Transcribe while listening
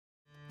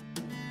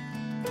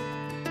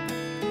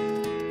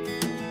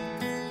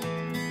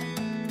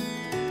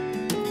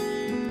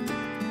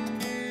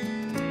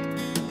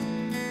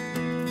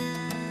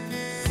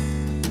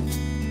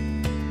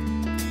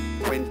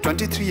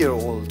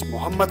23-year-old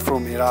Muhammad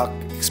from Iraq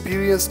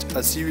experienced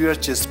a severe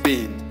chest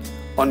pain.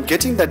 On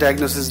getting the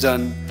diagnosis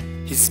done,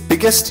 his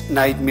biggest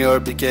nightmare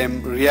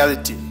became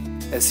reality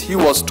as he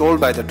was told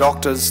by the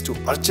doctors to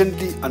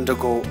urgently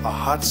undergo a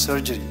heart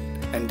surgery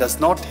and does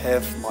not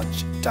have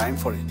much time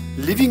for it.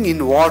 Living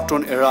in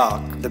war-torn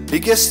Iraq, the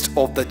biggest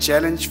of the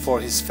challenge for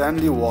his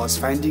family was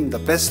finding the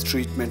best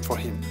treatment for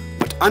him.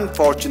 But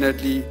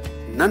unfortunately,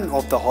 none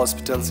of the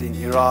hospitals in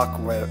Iraq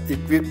were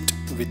equipped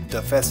with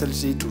the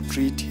facility to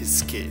treat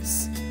his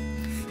case.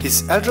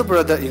 His elder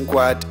brother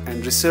inquired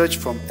and researched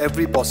from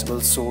every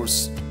possible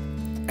source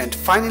and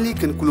finally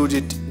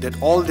concluded that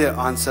all their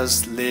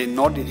answers lay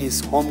not in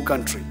his home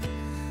country,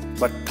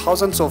 but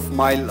thousands of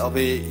miles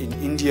away in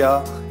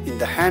India in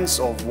the hands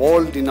of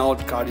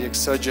world-renowned cardiac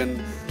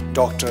surgeon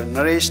Dr.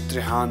 Naresh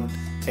Triehan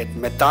at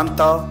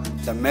Medanta,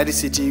 the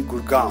Medicity,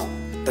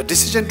 Gurgaon. The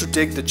decision to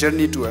take the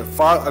journey to a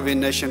far-away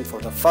nation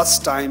for the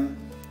first time,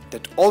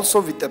 that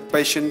also with a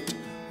patient,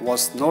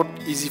 was not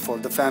easy for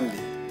the family.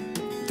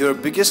 Their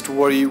biggest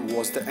worry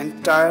was the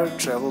entire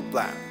travel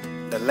plan,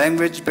 the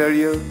language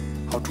barrier,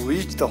 how to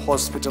reach the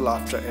hospital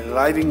after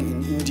arriving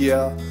in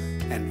India,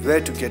 and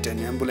where to get an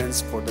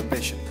ambulance for the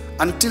patient,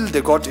 until they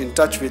got in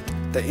touch with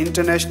the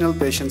International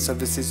Patient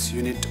Services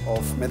Unit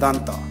of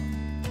Medanta.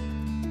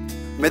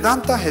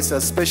 Medanta has a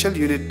special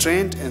unit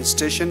trained and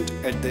stationed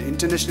at the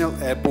international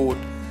airport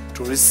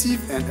to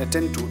receive and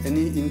attend to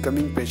any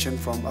incoming patient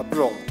from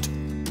abroad.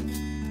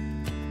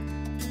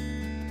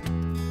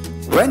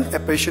 When a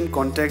patient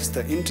contacts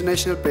the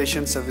International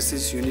Patient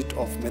Services Unit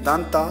of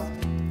Medanta,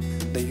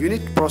 the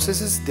unit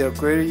processes their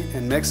query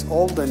and makes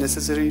all the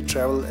necessary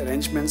travel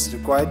arrangements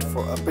required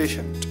for a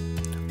patient.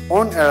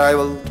 On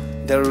arrival,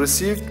 they are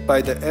received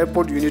by the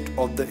airport unit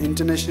of the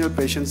International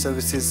Patient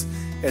Services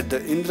at the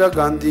Indira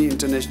Gandhi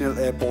International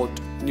Airport,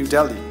 New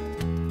Delhi.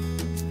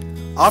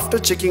 After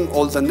checking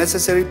all the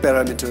necessary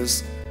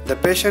parameters, the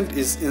patient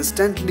is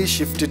instantly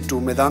shifted to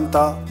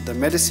Medanta, the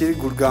Medicity,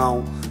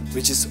 Gurgaon,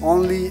 which is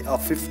only a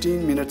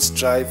 15 minutes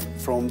drive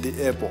from the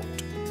airport.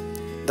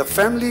 The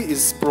family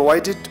is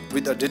provided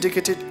with a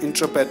dedicated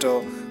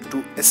interpreter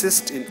to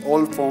assist in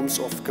all forms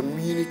of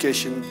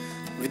communication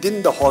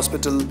within the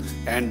hospital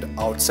and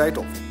outside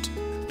of it.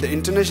 The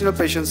International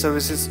Patient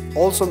Services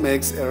also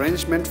makes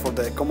arrangement for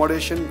the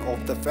accommodation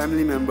of the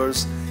family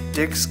members,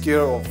 takes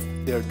care of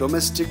their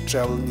domestic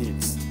travel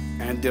needs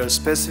and their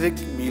specific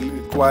meal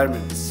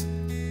requirements.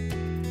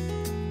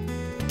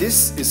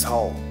 This is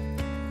how,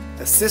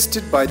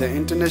 assisted by the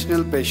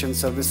International Patient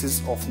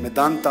Services of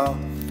Medanta,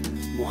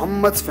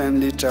 Muhammad's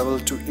family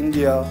traveled to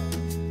India,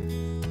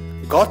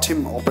 got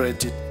him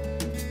operated,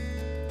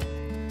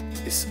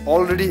 is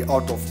already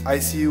out of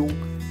ICU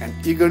and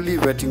eagerly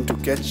waiting to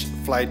catch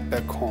flight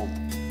back home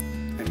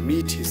and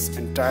meet his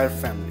entire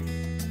family.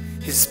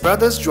 His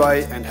brother's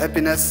joy and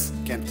happiness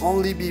can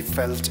only be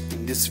felt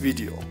in this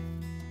video.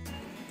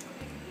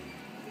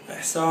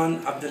 إحسان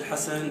عبد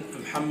الحسن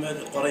محمد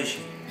القريشي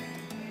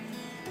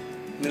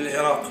من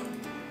العراق،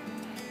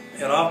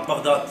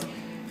 بغداد.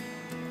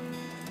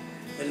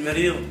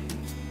 المريض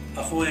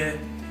أخوي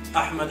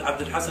أحمد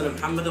عبد الحسن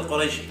محمد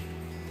القريشي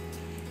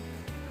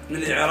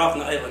من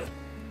عراقنا أيضا،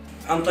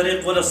 عن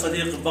طريق ولد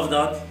صديق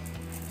ببغداد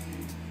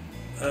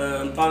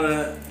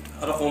انطانا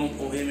رقم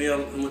وإيميل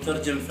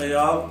المترجم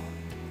فياض،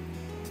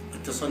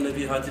 اتصلنا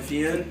به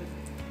هاتفيا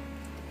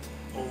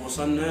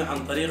ووصلنا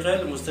عن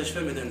طريقه لمستشفى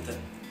مدنتا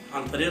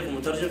عن طريق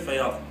المترجم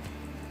فياض.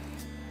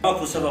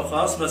 ماكو سبب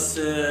خاص، بس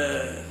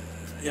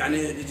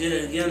يعني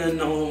لقينا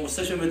انه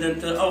مستشفى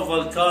مدنتا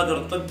افضل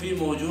كادر طبي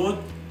موجود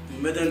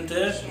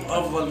بمدنتا،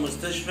 وافضل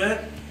مستشفى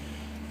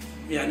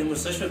يعني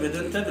مستشفى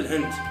مدنتا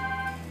بالهند.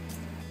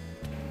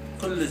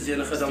 كل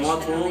الزينه،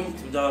 خدماتهم،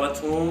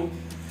 ادارتهم،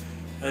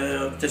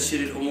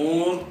 تسهيل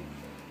الامور،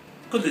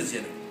 كل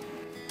الزينه.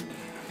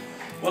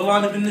 والله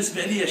انا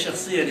بالنسبه لي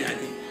شخصيا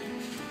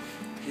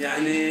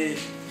يعني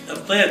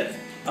اعطيت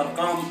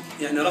ارقام،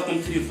 يعني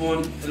رقم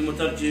تليفون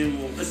المترجم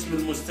واسم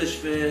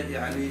المستشفى،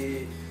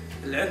 يعني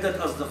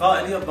لعده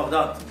اصدقاء لي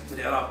ببغداد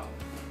بالعراق،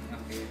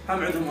 هم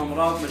عندهم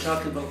امراض،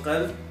 مشاكل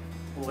بالقلب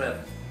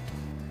وغيره.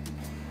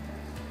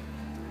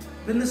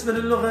 بالنسبه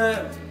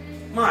للغه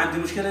ما عندي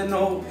مشكله،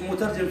 انه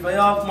مترجم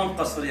فياض ما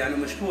مقصر، يعني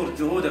مشكور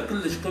جهوده،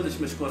 كلش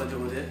مشكوره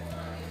جهوده.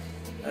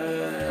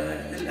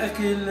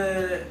 الاكل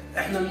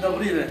احنا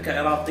مدبرينه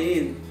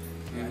كعراقيين،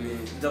 يعني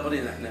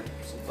مدبرين احنا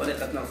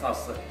بطريقتنا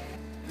الخاصه.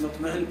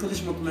 مطمئن،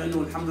 كلش مطمئن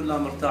والحمد لله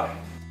مرتاح.